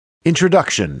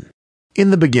Introduction.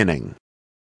 In the beginning.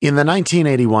 In the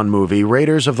 1981 movie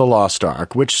Raiders of the Lost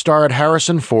Ark, which starred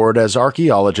Harrison Ford as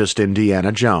archaeologist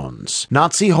Indiana Jones,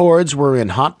 Nazi hordes were in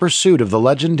hot pursuit of the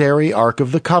legendary Ark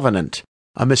of the Covenant,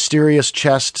 a mysterious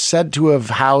chest said to have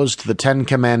housed the 10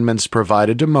 Commandments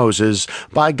provided to Moses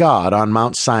by God on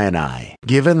Mount Sinai.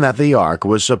 Given that the Ark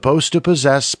was supposed to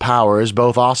possess powers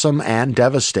both awesome and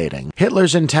devastating,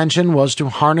 Hitler's intention was to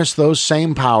harness those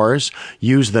same powers,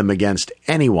 use them against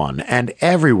anyone and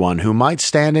everyone who might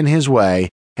stand in his way,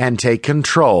 and take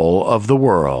control of the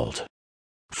world.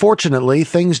 Fortunately,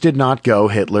 things did not go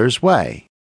Hitler's way.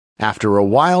 After a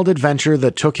wild adventure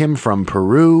that took him from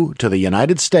Peru to the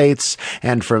United States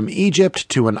and from Egypt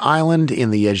to an island in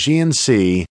the Aegean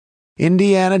Sea,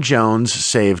 Indiana Jones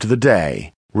saved the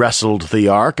day, wrestled the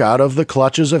Ark out of the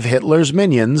clutches of Hitler's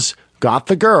minions, got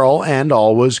the girl, and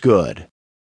all was good.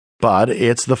 But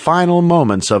it's the final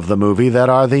moments of the movie that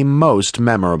are the most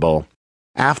memorable.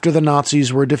 After the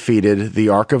Nazis were defeated, the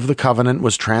Ark of the Covenant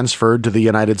was transferred to the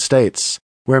United States,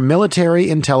 where military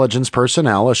intelligence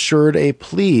personnel assured a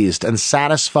pleased and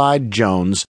satisfied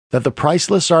Jones that the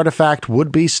priceless artifact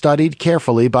would be studied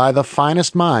carefully by the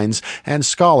finest minds and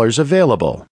scholars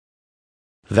available.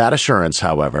 That assurance,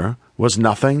 however, was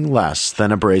nothing less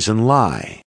than a brazen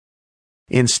lie.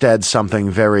 Instead, something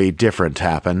very different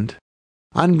happened.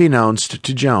 Unbeknownst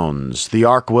to Jones, the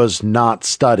Ark was not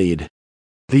studied.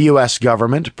 The U.S.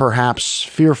 government, perhaps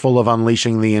fearful of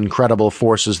unleashing the incredible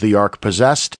forces the Ark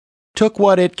possessed, took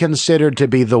what it considered to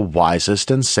be the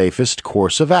wisest and safest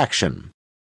course of action.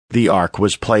 The Ark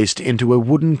was placed into a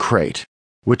wooden crate,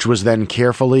 which was then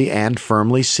carefully and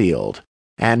firmly sealed,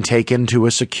 and taken to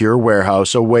a secure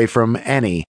warehouse away from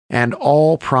any and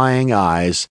all prying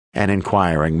eyes and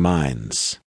inquiring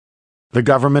minds. The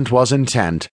government was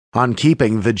intent on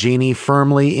keeping the genie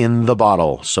firmly in the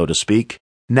bottle, so to speak,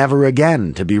 never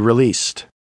again to be released.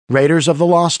 Raiders of the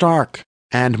Lost Ark,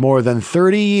 and more than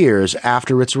 30 years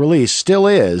after its release, still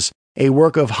is a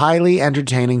work of highly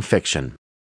entertaining fiction.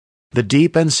 The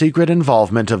deep and secret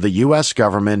involvement of the U.S.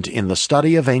 government in the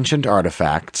study of ancient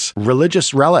artifacts,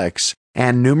 religious relics,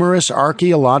 and numerous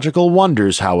archaeological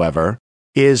wonders, however,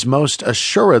 is most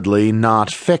assuredly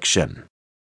not fiction.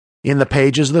 In the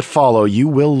pages that follow, you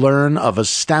will learn of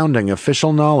astounding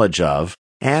official knowledge of,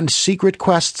 and secret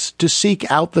quests to seek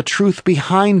out the truth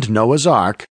behind Noah's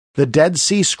Ark, the Dead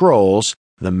Sea Scrolls,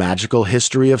 the magical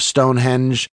history of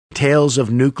Stonehenge, tales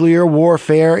of nuclear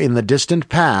warfare in the distant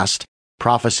past,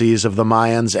 prophecies of the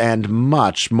Mayans, and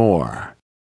much more.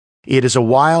 It is a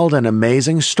wild and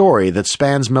amazing story that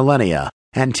spans millennia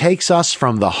and takes us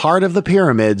from the heart of the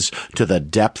pyramids to the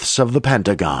depths of the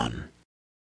Pentagon.